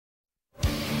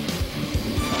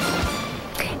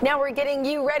Now we're getting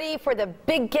you ready for the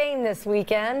big game this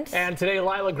weekend. And today,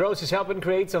 Lila Gross is helping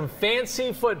create some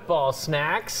fancy football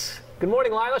snacks. Good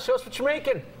morning, Lila. Show us what you're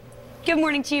making. Good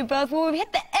morning to you both. Well, we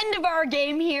hit the end of our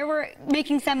game here. We're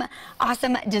making some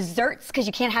awesome desserts because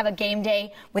you can't have a game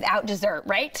day without dessert,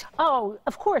 right? Oh,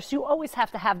 of course. You always have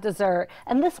to have dessert.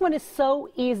 And this one is so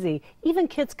easy. Even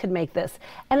kids can make this.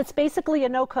 And it's basically a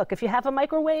no-cook. If you have a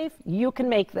microwave, you can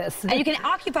make this. And you can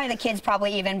occupy the kids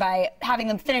probably even by having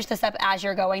them finish this up as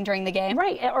you're going during the game.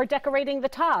 Right, or decorating the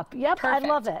top. Yep, Perfect. I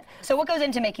love it. So what goes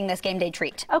into making this game day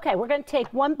treat? Okay, we're going to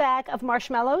take 1 bag of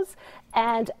marshmallows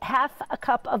and half a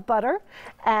cup of butter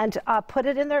and put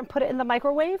it in there and put it in the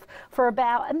microwave for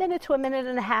about a minute to a minute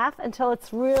and a half until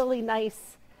it's really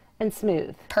nice and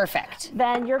smooth. Perfect.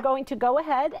 Then you're going to go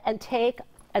ahead and take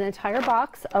an entire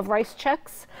box of rice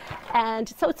Chex, and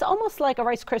so it's almost like a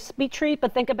Rice Krispie treat,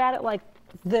 but think about it like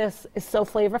this is so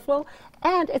flavorful,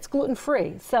 and it's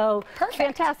gluten-free, so Perfect.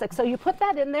 Fantastic. So you put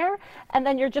that in there, and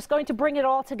then you're just going to bring it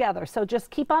all together. So just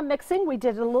keep on mixing. We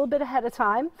did it a little bit ahead of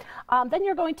time. Then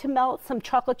you're going to melt some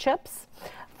chocolate chips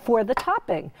for the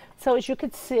topping. So as you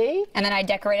can see. And then I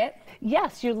decorate it?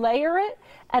 Yes, you layer it,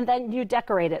 and then you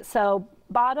decorate it. So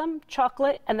bottom,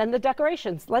 chocolate, and then the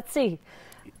decorations. Let's see.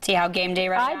 See how game day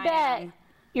ready I bet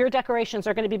your decorations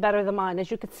are going to be better than mine. As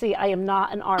you can see, I am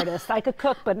not an artist. I could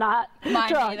cook, but not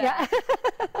draw. Yeah.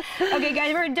 Okay,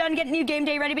 guys, we're done getting you game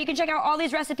day ready, but you can check out all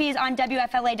these recipes on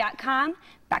WFLA.com.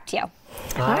 Back to you.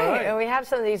 All right. And we have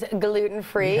some of these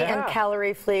gluten-free and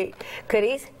calorie-free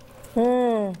goodies.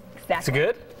 That's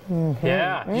good?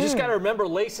 Yeah. You just got to remember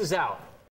laces out.